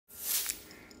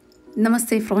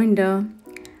Namaste Freunde,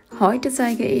 heute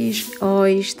zeige ich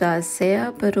euch das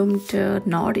sehr berühmte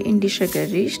nordindische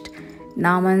Gericht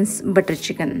namens Butter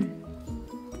Chicken.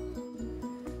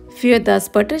 Für das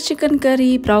Butter Chicken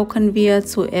Curry brauchen wir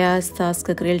zuerst das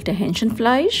gegrillte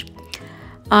Hähnchenfleisch.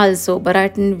 Also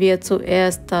bereiten wir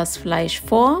zuerst das Fleisch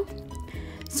vor.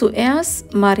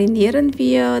 Zuerst marinieren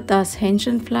wir das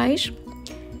Hähnchenfleisch.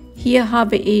 Hier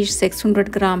habe ich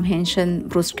 600 Gramm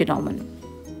Hähnchenbrust genommen.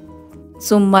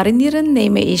 Zum Marinieren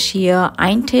nehme ich hier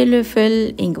 1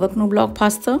 Teelöffel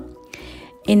Ingwer-Knoblauchpaste.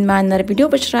 In meiner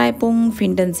Videobeschreibung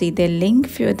finden Sie den Link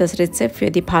für das Rezept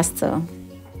für die Paste.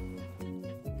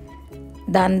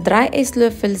 Dann 3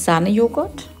 Esslöffel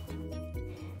Sahnejoghurt,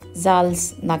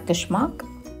 Salz nach Geschmack,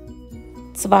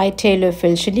 2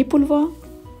 Teelöffel Chilipulver,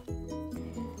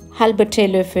 halbe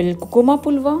Teelöffel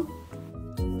Kurkumapulver,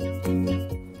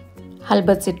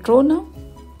 halbe Zitrone.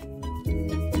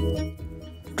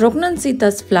 Trocknen Sie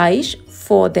das Fleisch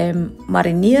vor dem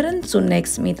Marinieren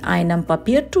zunächst mit einem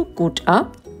Papiertuch gut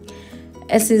ab.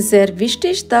 Es ist sehr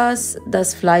wichtig, dass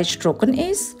das Fleisch trocken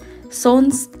ist,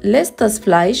 sonst lässt das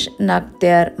Fleisch nach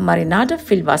der Marinade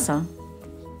viel Wasser.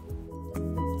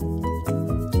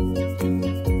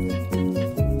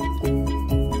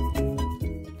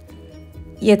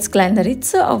 Jetzt kleine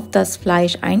Ritze auf das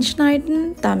Fleisch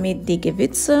einschneiden, damit die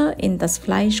Gewürze in das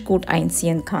Fleisch gut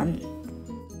einziehen kann.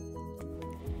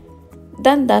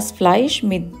 Dann das Fleisch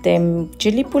mit dem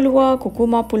Chilipulver,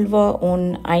 Kurkumapulver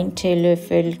und 1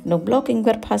 Teelöffel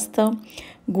Knoblauch-Ingwerpaste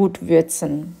gut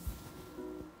würzen.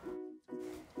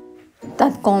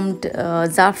 Dann kommt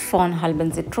Saft von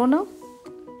halben Zitrone.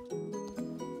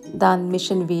 Dann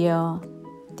mischen wir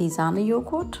die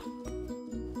Sahnejoghurt,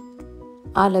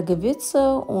 alle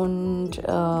Gewürze und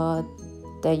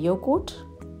der Joghurt.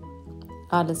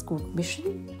 Alles gut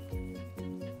mischen.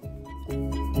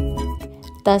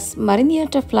 Das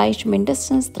marinierte Fleisch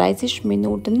mindestens 30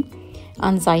 Minuten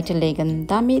an Seite legen,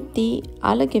 damit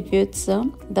alle Gewürze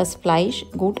das Fleisch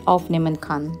gut aufnehmen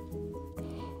kann.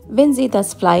 Wenn Sie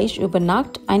das Fleisch über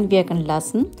Nacht einwirken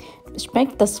lassen,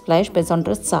 schmeckt das Fleisch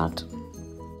besonders zart.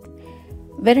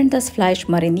 Während das Fleisch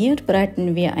mariniert,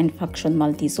 bereiten wir einfach schon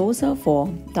mal die Soße vor.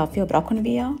 Dafür brauchen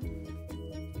wir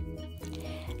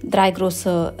 3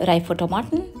 große reife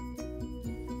Tomaten,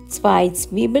 2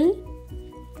 Zwiebeln,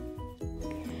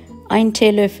 1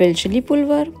 Teelöffel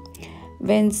Chilipulver.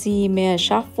 Wenn Sie mehr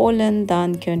scharf wollen,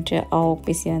 dann könnt ihr auch ein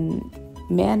bisschen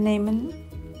mehr nehmen.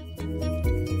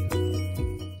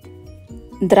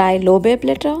 3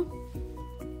 Lorbeerblätter,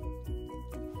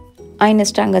 eine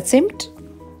Stange Zimt,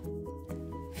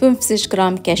 50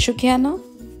 Gramm Cashewkerne,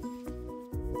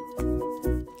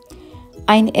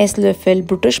 1 Esslöffel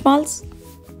Butterschmalz,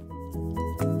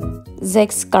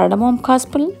 6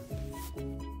 Kardamomkasperl,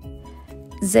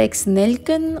 6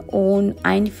 Nelken und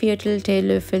 1/4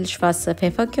 Teelöffel schwarze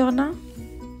Pfefferkörner,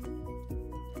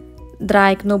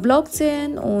 3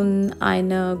 Knoblauchzehen und ein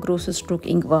großes Stück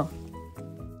Ingwer.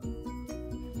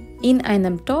 In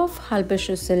einem Topf halbe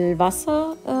Schüssel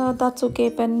Wasser dazu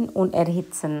geben und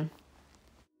erhitzen.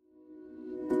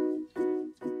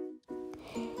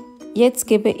 Jetzt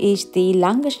gebe ich die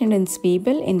lang geschnittenen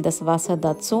Zwiebeln in das Wasser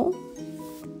dazu.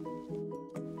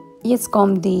 Jetzt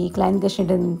kommen die klein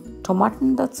geschnittenen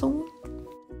Tomaten dazu.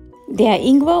 Der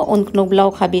Ingwer und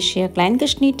Knoblauch habe ich hier klein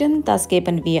geschnitten, das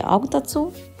geben wir auch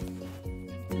dazu.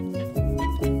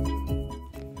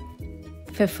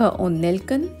 Pfeffer und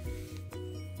Nelken,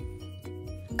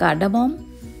 Kardamom,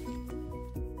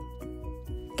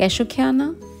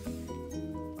 Cashewkerne,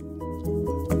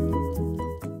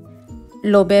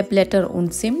 Lorbeerblätter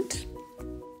und Zimt.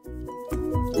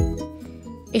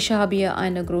 Ich habe hier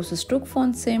ein großes Stück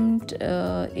von Zimt.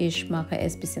 Ich mache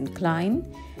es ein bisschen klein,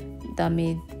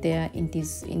 damit der in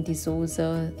die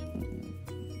Soße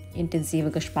intensiven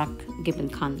Geschmack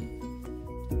geben kann.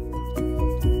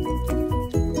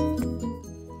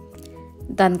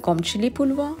 Dann kommt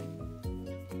Chilipulver.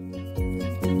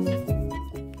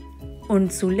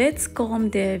 Und zuletzt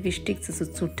kommt der wichtigste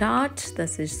Zutat,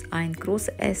 das ist ein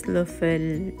großer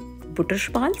Esslöffel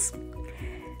Butterschmalz.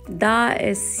 Da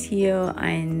es hier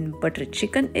ein Butter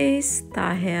Chicken ist,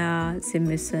 daher Sie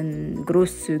müssen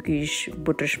großzügig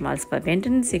Butterschmalz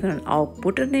verwenden. Sie können auch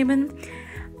Butter nehmen,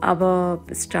 aber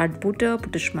statt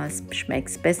Butterschmalz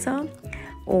schmeckt besser.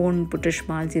 Und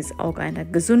Butterschmalz ist auch eine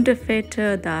gesunde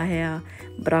Fette, daher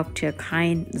braucht ihr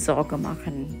keine Sorge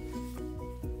machen.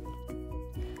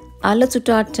 Alle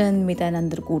Zutaten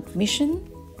miteinander gut mischen.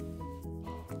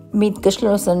 Mit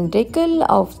geschlossenem Deckel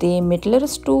auf die mittlere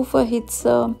Stufe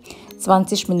Hitze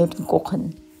 20 Minuten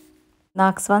kochen.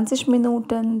 Nach 20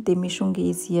 Minuten, die Mischung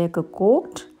ist hier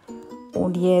gekocht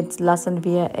Und jetzt lassen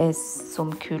wir es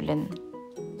zum Kühlen.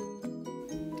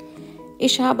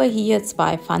 Ich habe hier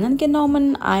 2 Pfannen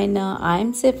genommen, eine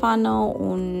AMC-Pfanne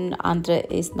und andere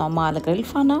ist normale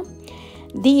Grillpfanne.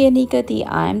 Diejenigen, die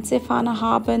AMC-Pfanne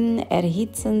haben,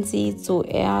 erhitzen sie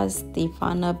zuerst die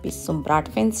Pfanne bis zum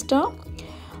Bratfenster.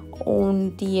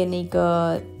 Und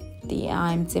diejenigen, die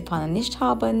AMC-Pfanne nicht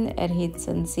haben,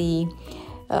 erhitzen sie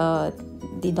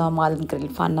die normalen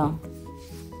Grillpfanne.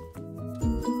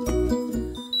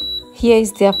 Hier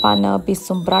ist der Pfanne bis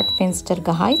zum Bratfenster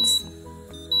geheizt.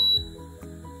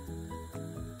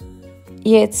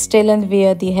 Jetzt stellen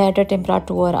wir die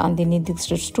Herdtemperatur an die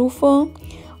niedrigste Stufe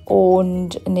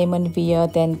und nehmen wir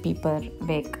den Pieper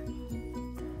weg.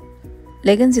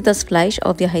 Legen Sie das Fleisch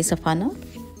auf die heiße Pfanne.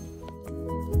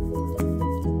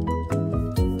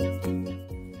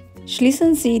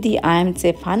 Schließen Sie die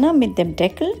AMC-Pfanne mit dem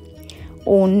Deckel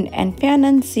und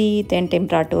entfernen Sie den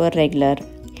Temperaturregler,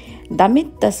 damit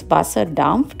das Wasser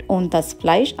dampft und das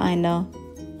Fleisch eine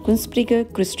knusprige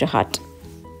Kruste hat.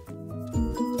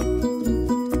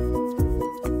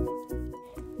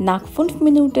 Nach 5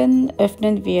 Minuten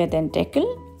öffnen wir den Deckel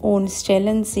und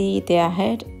stellen Sie den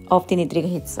Herd auf die niedrige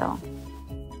Hitze.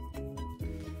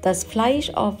 Das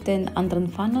Fleisch auf der anderen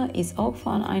Pfanne ist auch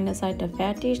von einer Seite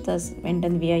fertig. Das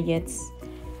wenden wir jetzt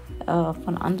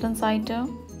von der anderen Seite.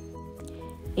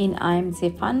 In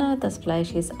AMC-Pfanne, das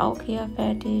Fleisch ist auch hier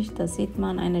fertig. Da sieht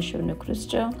man eine schöne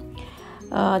Kruste.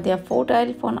 Der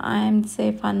Vorteil von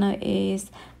AMC-Pfanne ist,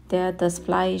 das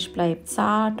Fleisch bleibt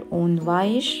zart und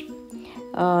weich.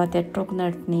 Der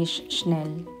trocknet nicht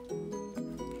schnell.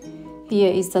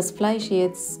 Hier ist das Fleisch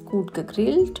jetzt gut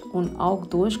gegrillt und auch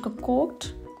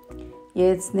durchgekocht.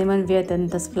 Jetzt nehmen wir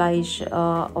das Fleisch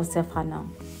aus der Pfanne.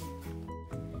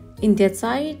 In der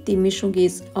Zeit, die Mischung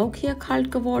ist auch hier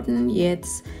kalt geworden.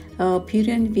 Jetzt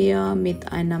pürieren wir mit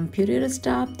einem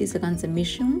Pürierstab diese ganze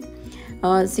Mischung.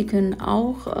 Sie können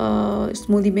auch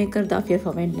Smoothie Maker dafür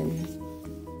verwenden.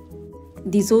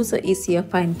 Die Soße ist hier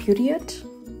fein püriert.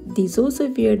 Die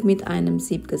Soße wird mit einem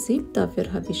Sieb gesiebt.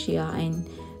 Dafür habe ich hier eine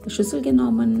Schüssel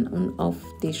genommen und auf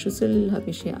die Schüssel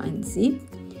habe ich hier ein Sieb.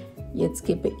 Jetzt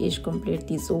gebe ich komplett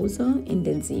die Soße in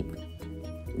den Sieb.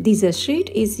 Dieser Schritt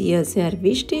ist hier sehr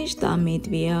wichtig,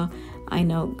 damit wir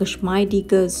eine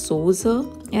geschmeidige Soße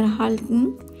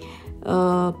erhalten.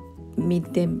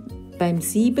 Beim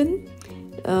Sieben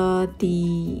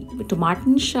die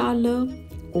Tomatenschale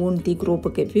und die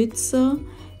grobe Gewürze,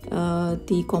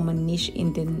 die kommen nicht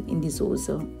in die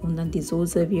Soße und dann die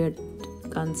Soße wird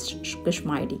ganz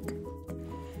geschmeidig.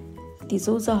 Die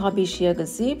Soße habe ich hier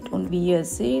gesiebt und wie ihr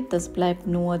seht, das bleibt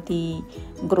nur die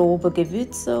grobe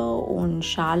Gewürze und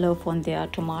Schale von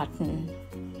der Tomaten.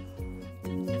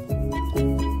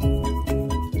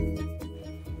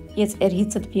 Jetzt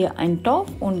erhitzen wir einen Topf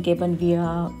und geben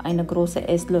wir einen großen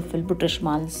Esslöffel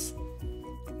Butterschmalz.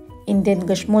 In den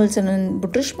geschmolzenen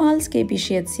Butterschmalz gebe ich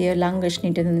jetzt hier lang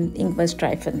geschnittenen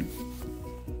Ingwerstreifen.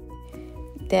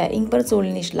 Der Ingwer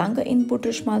soll nicht lange in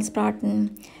Butterschmalz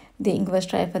braten. Die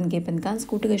Ingwerstreifen geben ganz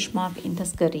guten Geschmack in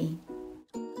das Curry.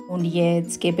 Und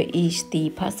jetzt gebe ich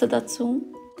die Paste dazu.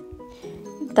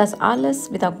 Das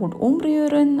alles wieder gut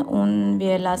umrühren und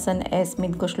wir lassen es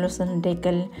mit geschlossenem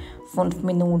Deckel 5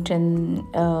 Minuten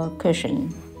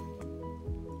köcheln.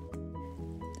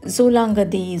 Solange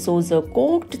die Soße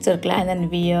kocht,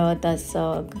 zerkleinern wir das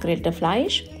gegrillte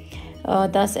Fleisch.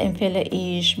 Das empfehle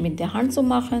ich mit der Hand zu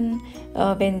machen.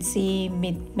 Wenn Sie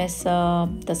mit Messer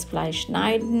das Fleisch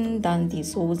schneiden, dann die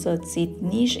Soße zieht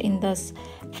nicht in das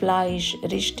Fleisch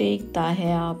richtig.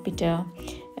 Daher bitte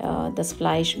das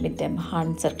Fleisch mit der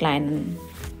Hand zerkleinern.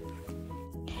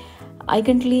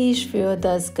 Eigentlich für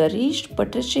das Gericht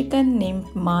Butter Chicken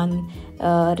nimmt man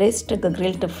Rest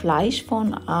gegrillte Fleisch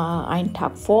von einem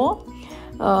Tag vor.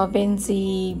 Wenn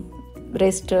Sie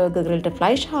Rest gegrillte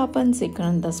Fleisch haben, Sie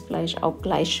können das Fleisch auch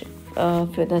gleich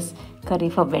für das Curry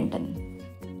verwenden.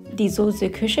 Die Soße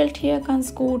köchelt hier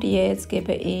ganz gut. Jetzt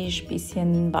gebe ich ein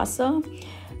bisschen Wasser.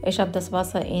 Ich habe das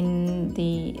Wasser in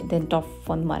den Topf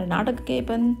von Marinade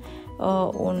gegeben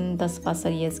und das Wasser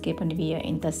jetzt geben wir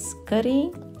in das Curry,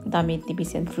 damit die ein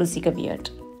bisschen flüssiger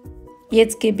wird.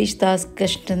 Jetzt gebe ich das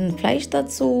geschnittene Fleisch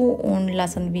dazu und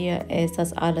lassen wir es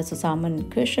das alles zusammen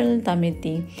köcheln, damit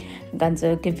die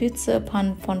ganze Gewürze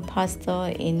von Pasta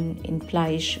in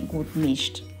Fleisch gut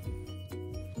mischt.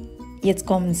 Jetzt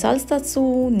kommt Salz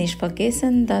dazu. Nicht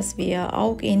vergessen, dass wir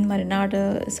auch in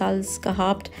Marinade Salz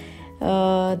gehabt,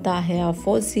 daher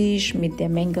Vorsicht mit der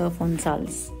Menge von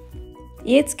Salz.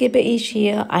 Jetzt gebe ich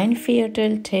hier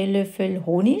 1/4 Teelöffel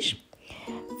Honig.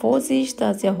 Vorsicht,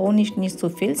 dass der Honig nicht zu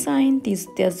viel sein.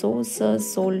 Der Soße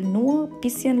soll nur ein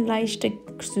bisschen leichten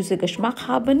süßen Geschmack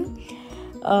haben.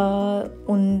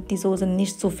 und die Soße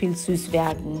nicht so viel süß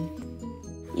werden.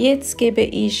 Jetzt gebe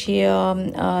ich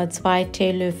hier 2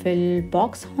 Teelöffel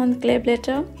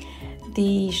Boxhornkleeblätter.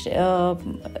 Die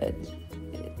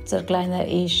zerkleinere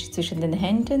ich zwischen den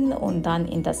Händen und dann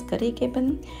in das Curry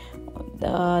geben,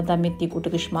 damit die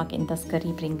guten Geschmack in das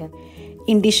Curry bringen.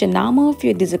 Indische Name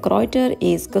für diese Kräuter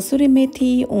ist Kasuri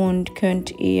Methi und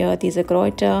könnt ihr diese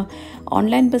Kräuter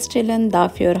online bestellen.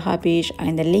 Dafür habe ich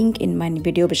einen Link in meine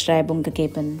Videobeschreibung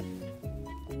gegeben.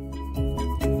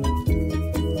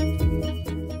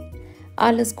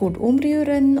 Alles gut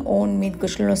umrühren und mit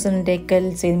geschlossenem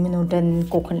Deckel 10 Minuten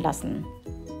kochen lassen.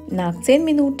 Nach 10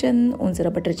 Minuten, unser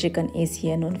Butter Chicken ist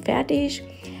hier nun fertig.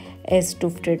 Es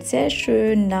duftet sehr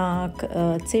schön nach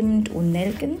Zimt und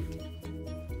Nelken.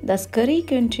 Das Curry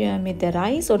könnt ihr mit der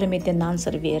Reis oder mit der Naan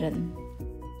servieren.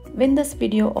 Wenn das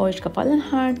Video euch gefallen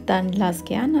hat, dann lasst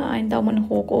gerne einen Daumen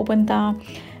hoch oben da.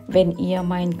 Wenn ihr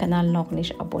meinen Kanal noch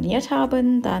nicht abonniert habt,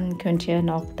 dann könnt ihr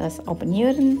noch das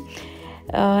abonnieren.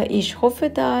 Ich hoffe,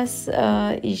 dass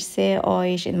ich sehe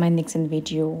euch in meinem nächsten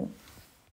Video.